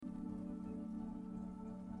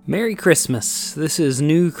Merry Christmas. This is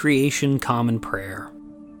New Creation Common Prayer.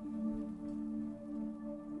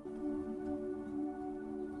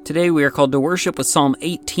 Today we are called to worship with Psalm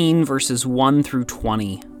 18, verses 1 through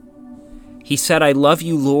 20. He said, I love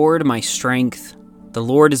you, Lord, my strength. The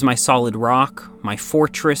Lord is my solid rock, my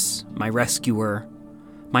fortress, my rescuer.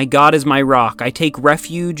 My God is my rock. I take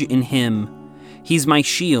refuge in him. He's my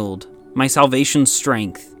shield, my salvation's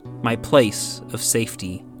strength, my place of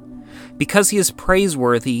safety. Because he is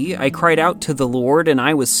praiseworthy, I cried out to the Lord, and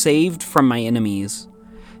I was saved from my enemies.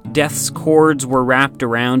 Death's cords were wrapped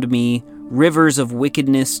around me. Rivers of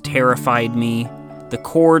wickedness terrified me. The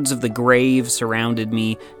cords of the grave surrounded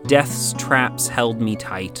me. Death's traps held me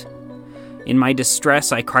tight. In my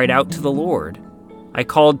distress, I cried out to the Lord. I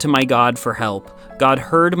called to my God for help. God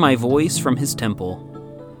heard my voice from his temple.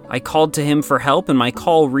 I called to him for help, and my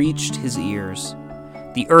call reached his ears.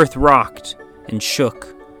 The earth rocked and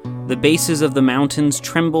shook. The bases of the mountains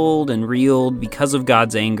trembled and reeled because of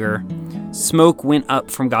God's anger. Smoke went up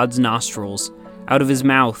from God's nostrils. Out of his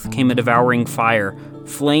mouth came a devouring fire.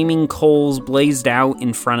 Flaming coals blazed out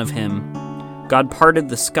in front of him. God parted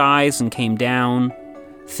the skies and came down.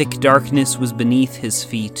 Thick darkness was beneath his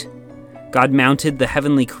feet. God mounted the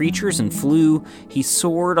heavenly creatures and flew. He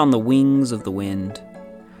soared on the wings of the wind.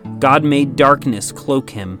 God made darkness cloak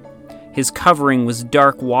him. His covering was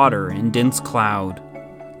dark water and dense cloud.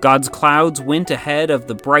 God's clouds went ahead of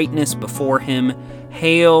the brightness before him.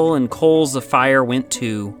 Hail and coals of fire went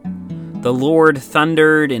too. The Lord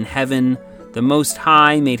thundered in heaven. The Most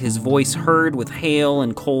High made his voice heard with hail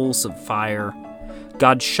and coals of fire.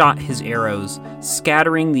 God shot his arrows,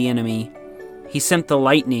 scattering the enemy. He sent the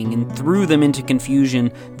lightning and threw them into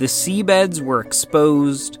confusion. The seabeds were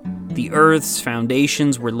exposed. The earth's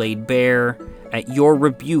foundations were laid bare. At your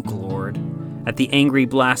rebuke, Lord, at the angry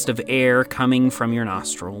blast of air coming from your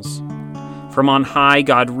nostrils. From on high,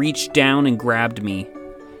 God reached down and grabbed me.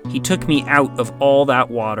 He took me out of all that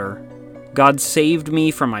water. God saved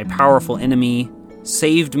me from my powerful enemy,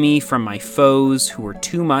 saved me from my foes who were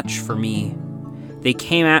too much for me. They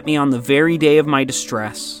came at me on the very day of my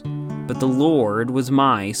distress, but the Lord was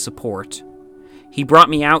my support. He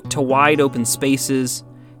brought me out to wide open spaces.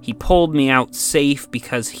 He pulled me out safe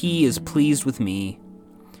because he is pleased with me.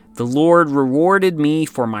 The Lord rewarded me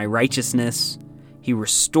for my righteousness. He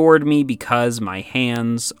restored me because my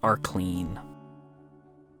hands are clean.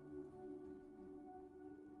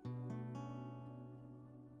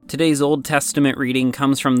 Today's Old Testament reading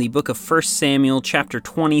comes from the book of 1 Samuel, chapter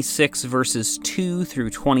 26, verses 2 through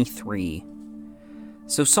 23.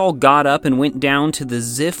 So Saul got up and went down to the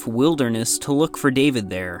Ziph wilderness to look for David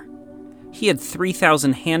there. He had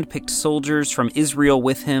 3,000 hand-picked soldiers from Israel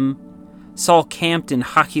with him. Saul camped in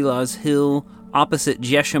Hakhilah's hill, opposite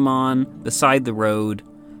Jeshimon, beside the road,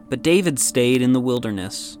 but David stayed in the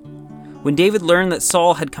wilderness. When David learned that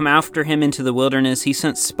Saul had come after him into the wilderness, he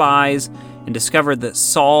sent spies and discovered that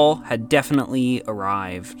Saul had definitely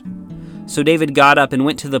arrived. So David got up and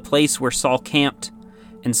went to the place where Saul camped,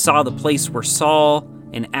 and saw the place where Saul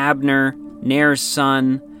and Abner, Ner's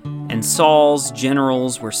son, and Saul's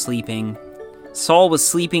generals were sleeping. Saul was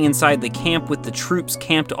sleeping inside the camp with the troops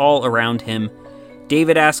camped all around him.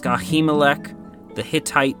 David asked Ahimelech, the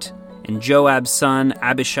Hittite, and Joab's son,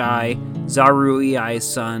 Abishai, Zeruiah's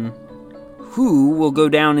son, who will go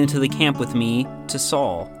down into the camp with me to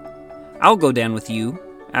Saul? I'll go down with you,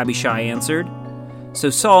 Abishai answered. So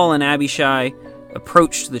Saul and Abishai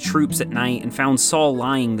approached the troops at night and found Saul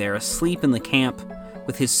lying there asleep in the camp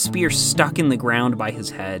with his spear stuck in the ground by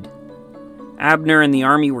his head. Abner and the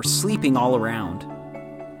army were sleeping all around.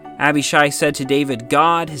 Abishai said to David,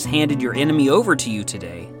 God has handed your enemy over to you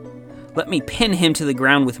today. Let me pin him to the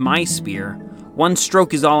ground with my spear. One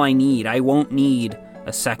stroke is all I need. I won't need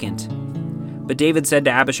a second. But David said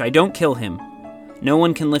to Abishai, don't kill him. No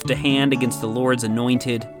one can lift a hand against the Lord's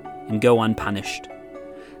anointed and go unpunished.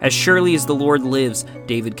 As surely as the Lord lives,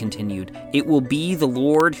 David continued, it will be the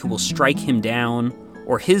Lord who will strike him down,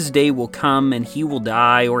 or his day will come and he will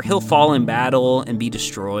die, or he'll fall in battle and be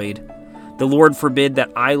destroyed. The Lord forbid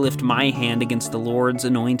that I lift my hand against the Lord's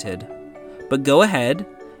anointed. But go ahead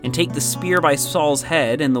and take the spear by Saul's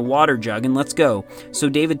head and the water jug, and let's go. So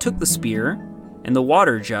David took the spear and the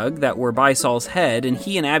water jug that were by Saul's head, and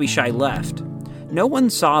he and Abishai left. No one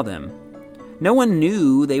saw them. No one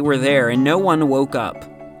knew they were there, and no one woke up.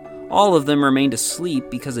 All of them remained asleep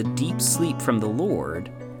because a deep sleep from the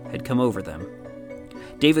Lord had come over them.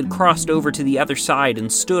 David crossed over to the other side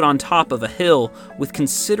and stood on top of a hill with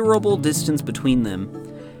considerable distance between them.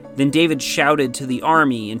 Then David shouted to the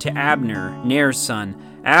army and to Abner, Ner's son,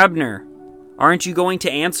 Abner, aren't you going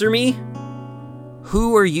to answer me?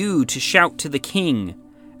 Who are you to shout to the king?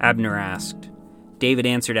 Abner asked. David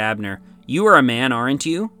answered Abner, "You are a man, aren't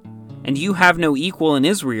you? And you have no equal in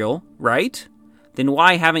Israel, right? Then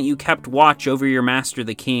why haven't you kept watch over your master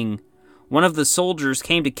the king? One of the soldiers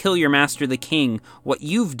came to kill your master the king. What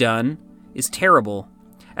you've done is terrible.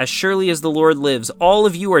 As surely as the Lord lives, all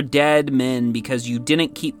of you are dead men because you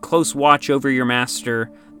didn't keep close watch over your master,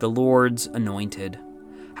 the Lord's anointed.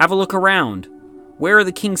 Have a look around. Where are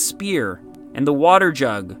the king's spear and the water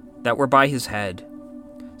jug that were by his head?"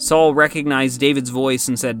 Saul recognized David's voice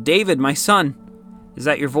and said, "David, my son, is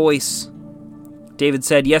that your voice?" David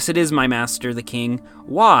said, "Yes, it is, my master, the king."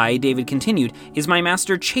 "Why," David continued, "is my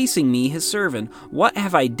master chasing me, his servant? What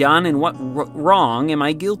have I done and what wrong am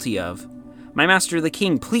I guilty of? My master, the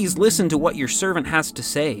king, please listen to what your servant has to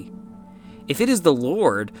say. If it is the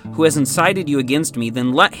Lord who has incited you against me,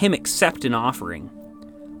 then let him accept an offering.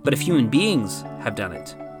 But if human beings have done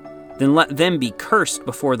it, then let them be cursed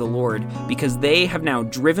before the Lord, because they have now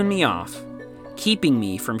driven me off, keeping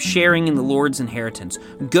me from sharing in the Lord's inheritance.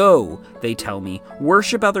 Go, they tell me,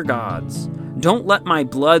 worship other gods. Don't let my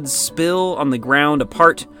blood spill on the ground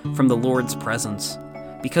apart from the Lord's presence,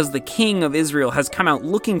 because the king of Israel has come out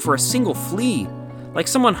looking for a single flea, like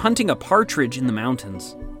someone hunting a partridge in the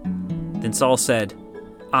mountains." Then Saul said,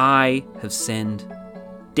 "I have sinned.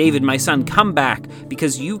 David, my son, come back,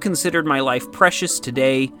 because you considered my life precious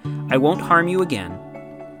today. I won't harm you again.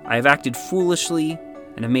 I have acted foolishly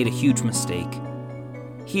and have made a huge mistake."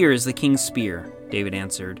 "Here is the king's spear," David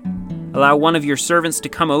answered. "Allow one of your servants to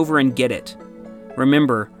come over and get it.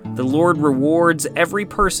 Remember, the Lord rewards every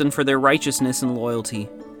person for their righteousness and loyalty.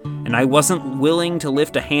 And I wasn't willing to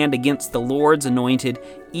lift a hand against the Lord's anointed,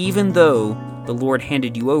 even though the Lord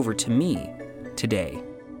handed you over to me today."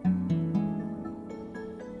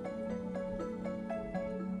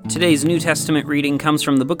 Today's New Testament reading comes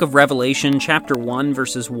from the book of Revelation, chapter 1,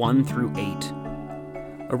 verses 1 through 8.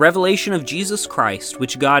 A revelation of Jesus Christ,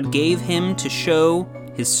 which God gave him to show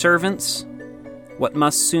his servants what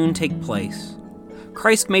must soon take place.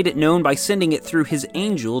 Christ made it known by sending it through his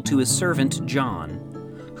angel to his servant John,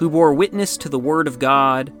 who bore witness to the word of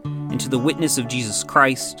God and to the witness of Jesus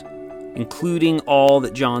Christ, including all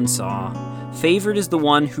that John saw. Favored is the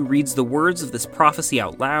one who reads the words of this prophecy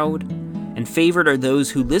out loud, and favored are those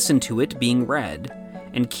who listen to it being read,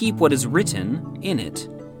 and keep what is written in it,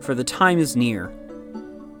 for the time is near.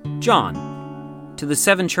 John, to the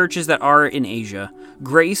 7 churches that are in Asia,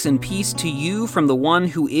 grace and peace to you from the one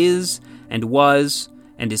who is, and was,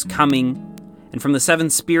 and is coming, and from the 7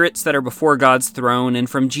 spirits that are before God's throne, and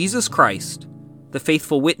from Jesus Christ, the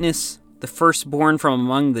faithful witness, the firstborn from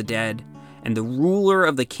among the dead, and the ruler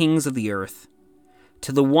of the kings of the earth.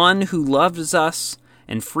 To the one who loves us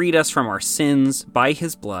and freed us from our sins by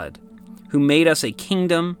his blood, who made us a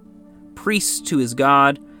kingdom, priests to his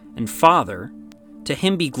God and Father, to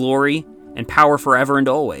him be glory and power forever and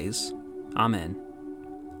always. Amen.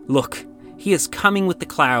 Look, he is coming with the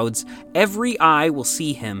clouds. Every eye will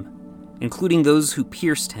see him, including those who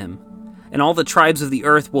pierced him, and all the tribes of the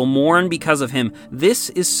earth will mourn because of him. This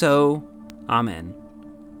is so. Amen.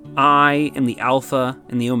 I am the Alpha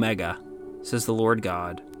and the Omega, says the Lord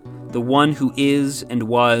God, the one who is and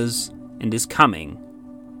was and is coming,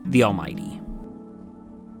 the Almighty.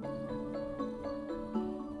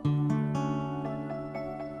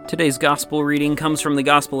 Today's gospel reading comes from the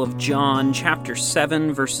Gospel of John, chapter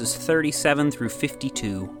 7, verses 37 through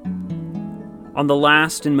 52. On the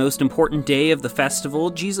last and most important day of the festival,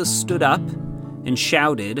 Jesus stood up and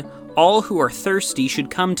shouted, "All who are thirsty should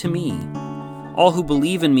come to me. All who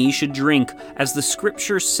believe in me should drink. As the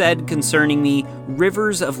scripture said concerning me,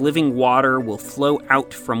 rivers of living water will flow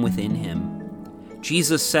out from within him."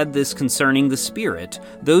 Jesus said this concerning the Spirit.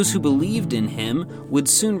 Those who believed in him would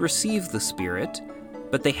soon receive the Spirit,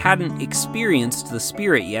 but they hadn't experienced the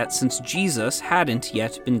Spirit yet, since Jesus hadn't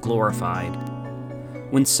yet been glorified.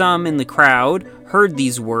 When some in the crowd heard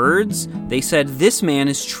these words, they said, "This man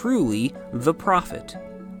is truly the prophet."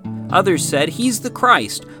 Others said, "He's the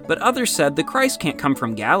Christ," but others said, "The Christ can't come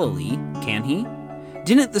from Galilee, can he?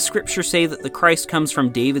 Didn't the scripture say that the Christ comes from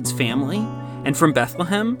David's family and from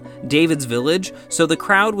Bethlehem, David's village?" So the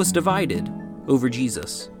crowd was divided over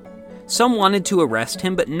Jesus. Some wanted to arrest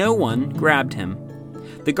him, but no one grabbed him.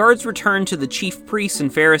 The guards returned to the chief priests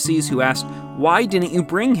and Pharisees, who asked, "Why didn't you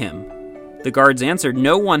bring him?" The guards answered,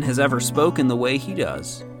 "No one has ever spoken the way he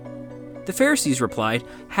does." The Pharisees replied,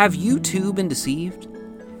 "Have you too been deceived?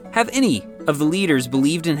 Have any of the leaders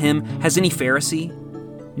believed in him? Has any Pharisee?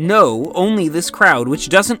 No, only this crowd, which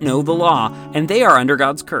doesn't know the law, and they are under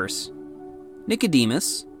God's curse."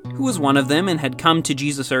 Nicodemus, who was one of them and had come to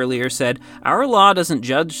Jesus earlier, said, "Our law doesn't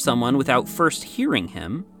judge someone without first hearing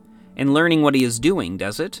him and learning what he is doing,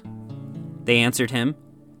 does it?" They answered him,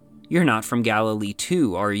 "You're not from Galilee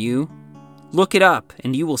too, are you? Look it up,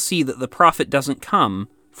 and you will see that the prophet doesn't come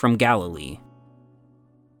from Galilee."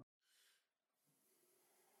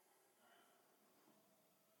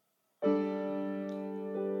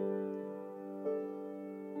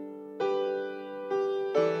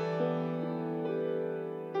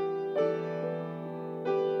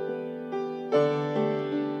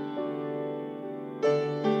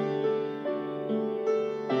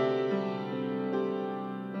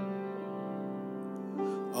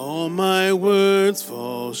 All my words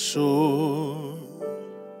fall short.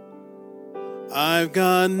 I've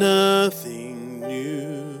got nothing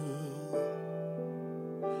new.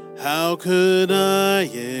 How could I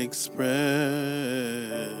express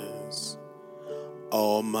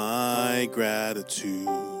all my gratitude?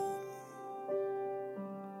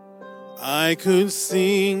 I could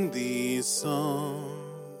sing these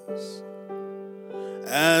songs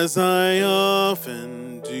as I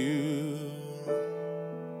often do,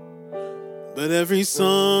 but every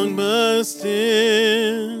song must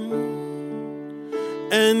end,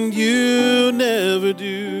 and you never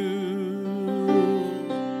do.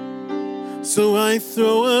 So I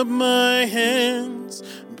throw up my hands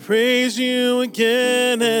and praise you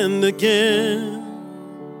again and again,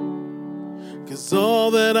 'cause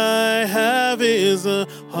all that I have is a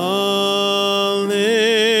hallelujah,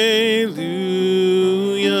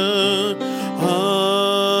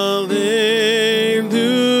 hallelujah.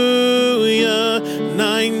 And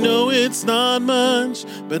I know it's not much,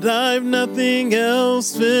 but I've nothing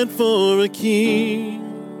else fit for a king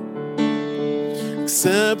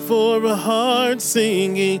except for a heart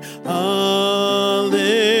singing hallelujah,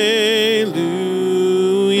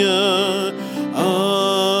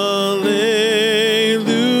 hallelujah.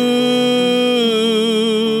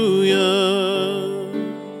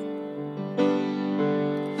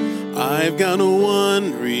 I've got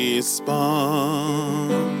one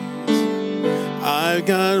response, I've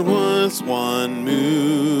got one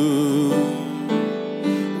move,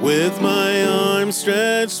 with my arms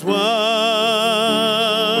stretched wide,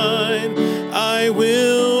 I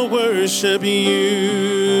will worship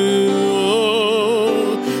you.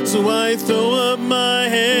 So I throw up my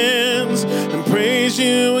hands and praise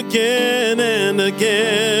you again and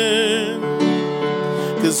again,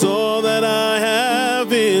 'cause all that I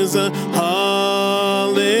have is a hallelujah,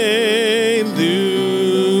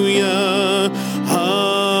 hallelujah.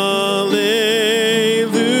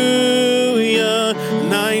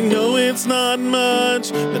 And I know it's not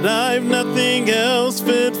much, but I've nothing else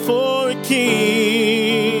fit for a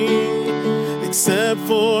king except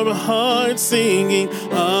for a heart singing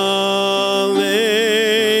hallelujah,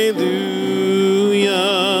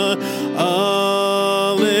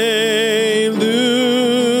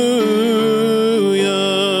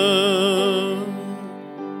 hallelujah.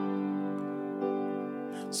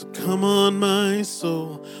 So come on, my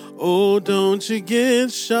soul, oh, don't you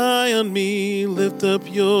get shy on me. Lift up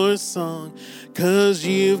your song, 'cause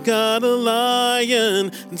you've got a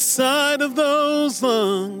lion inside of those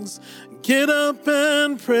lungs. Get up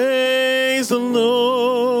and praise the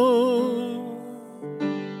Lord.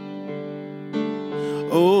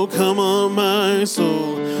 Oh, come on, my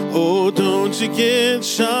soul, oh, don't you get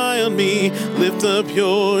shy on me. Lift up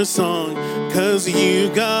your song, 'cause you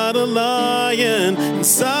got a lion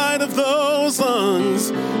inside of those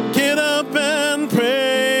lungs. Get up and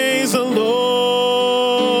praise the Lord.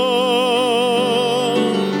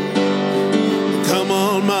 Come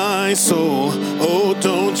on, my soul, oh,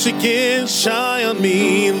 don't you get shy on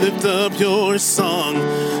me. Lift up your song,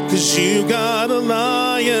 'cause you got a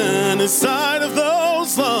lion inside of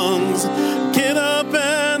those lungs. Get up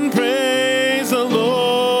and praise the Lord.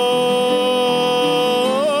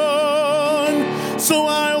 So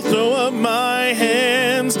I'll throw up my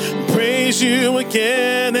hands and praise you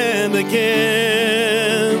again and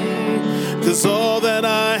again, 'cause all that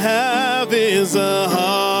I have is a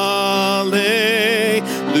hallelujah,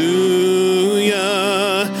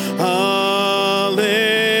 hallelujah.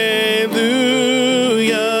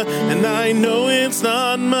 And I know it's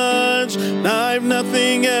not much, and I've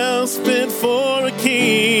nothing else fit for a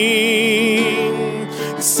king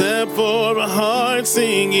except for a heart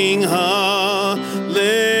singing hallelujah,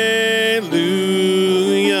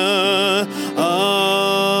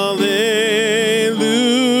 hallelujah.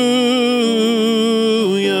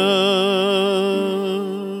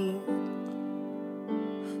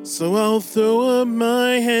 So I'll throw up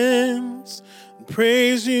my hands and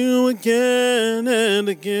praise you again and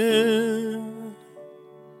again,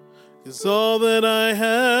 'cause all that I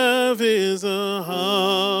have is a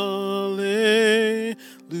hallelujah.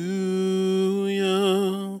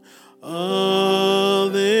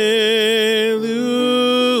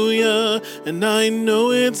 I know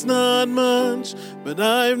it's not much, but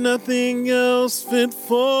I've nothing else fit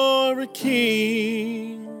for a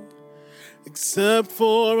king, except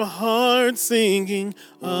for a heart singing,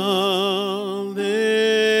 Alleluia,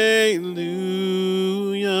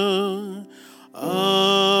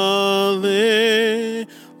 Alleluia.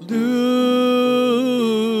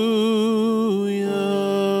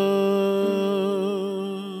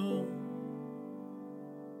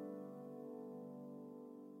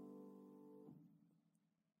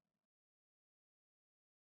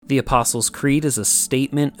 The Apostles' Creed is a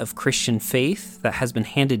statement of Christian faith that has been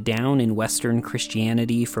handed down in Western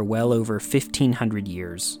Christianity for well over 1,500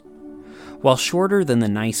 years. While shorter than the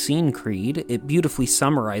Nicene Creed, it beautifully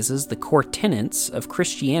summarizes the core tenets of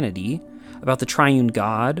Christianity about the triune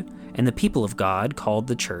God and the people of God called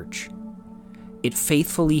the Church. It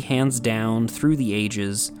faithfully hands down through the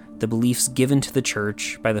ages the beliefs given to the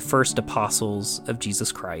Church by the first apostles of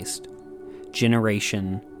Jesus Christ,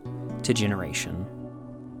 generation to generation.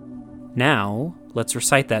 Now, let's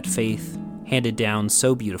recite that faith handed down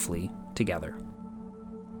so beautifully together.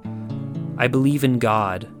 I believe in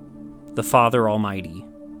God, the Father Almighty,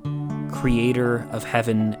 creator of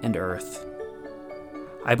heaven and earth.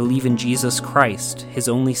 I believe in Jesus Christ, his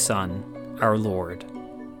only Son, our Lord.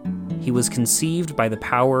 He was conceived by the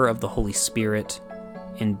power of the Holy Spirit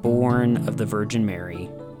and born of the Virgin Mary.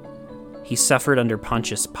 He suffered under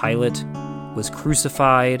Pontius Pilate, was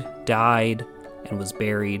crucified, died, and was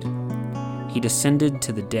buried. He descended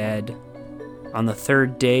to the dead. On the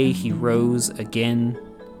third day he rose again.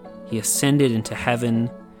 He ascended into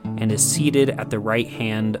heaven and is seated at the right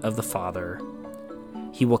hand of the Father.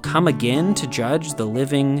 He will come again to judge the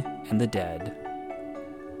living and the dead.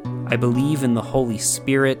 I believe in the Holy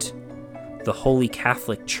Spirit, the Holy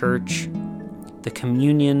Catholic Church, the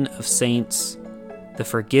communion of saints, the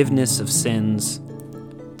forgiveness of sins,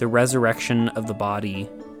 the resurrection of the body,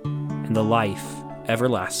 and the life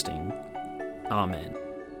everlasting. Amen.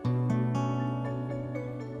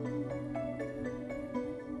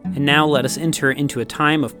 And now let us enter into a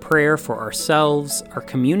time of prayer for ourselves, our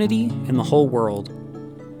community, and the whole world.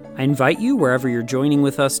 I invite you, wherever you're joining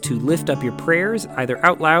with us, to lift up your prayers, either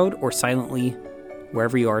out loud or silently,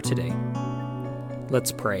 wherever you are today.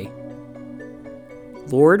 Let's pray.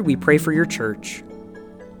 Lord, we pray for your church,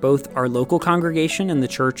 both our local congregation and the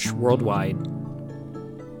church worldwide.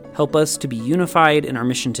 Help us to be unified in our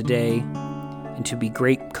mission today and to be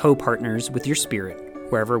great co-partners with your Spirit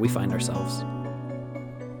wherever we find ourselves.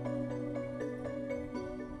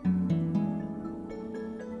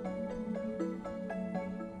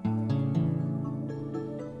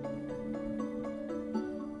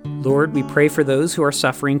 Lord, we pray for those who are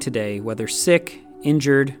suffering today, whether sick,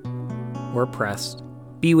 injured, or oppressed.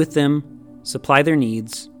 Be with them, supply their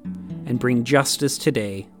needs, and bring justice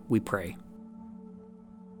today, we pray.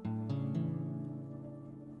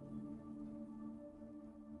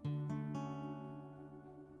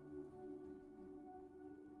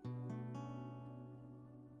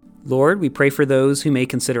 Lord, we pray for those who may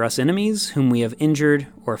consider us enemies, whom we have injured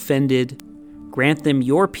or offended. Grant them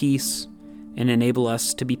your peace and enable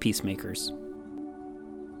us to be peacemakers.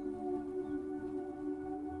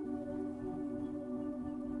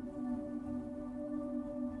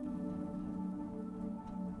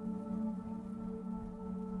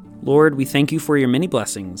 Lord, we thank you for your many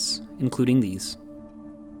blessings, including these.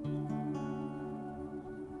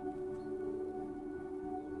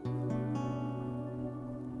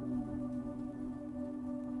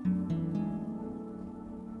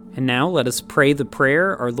 And now let us pray the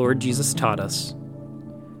prayer our Lord Jesus taught us.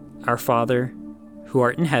 Our Father, who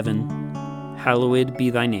art in heaven, hallowed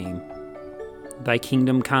be thy name. Thy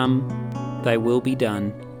kingdom come, thy will be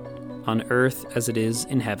done, on earth as it is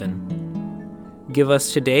in heaven. Give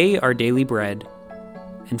us today our daily bread,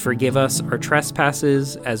 and forgive us our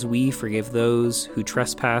trespasses as we forgive those who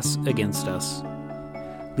trespass against us.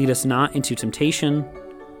 Lead us not into temptation,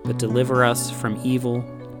 but deliver us from evil.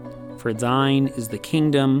 For thine is the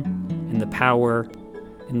kingdom, and the power,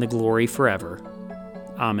 and the glory forever.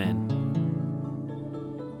 Amen.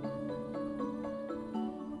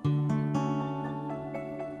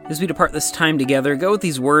 As we depart this time together, go with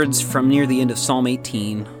these words from near the end of Psalm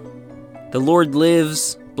 18. The Lord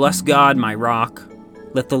lives, bless God, my rock.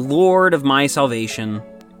 Let the Lord of my salvation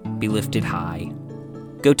be lifted high.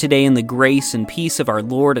 Go today in the grace and peace of our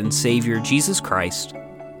Lord and Savior, Jesus Christ.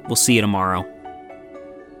 We'll see you tomorrow.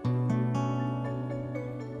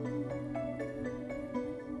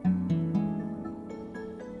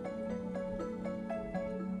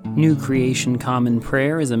 New Creation Common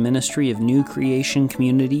Prayer is a ministry of New Creation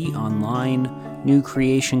Community Online, New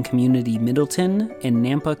Creation Community Middleton, and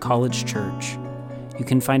Nampa College Church. You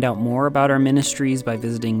can find out more about our ministries by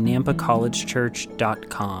visiting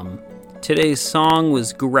nampacollegechurch.com. Today's song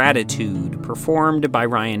was Gratitude, performed by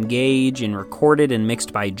Ryan Gage and recorded and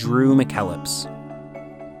mixed by Drew McKellips.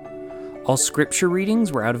 All scripture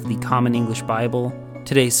readings were out of the Common English Bible.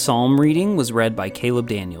 Today's psalm reading was read by Caleb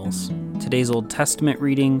Daniels. Today's Old Testament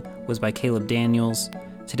reading was by Caleb Daniels.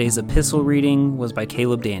 Today's epistle reading was by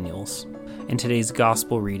Caleb Daniels. And today's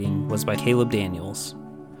gospel reading was by Caleb Daniels.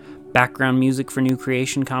 Background music for New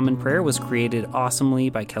Creation Common Prayer was created awesomely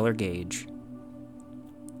by Keller Gage.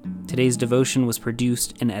 Today's devotion was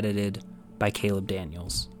produced and edited by Caleb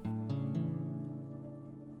Daniels.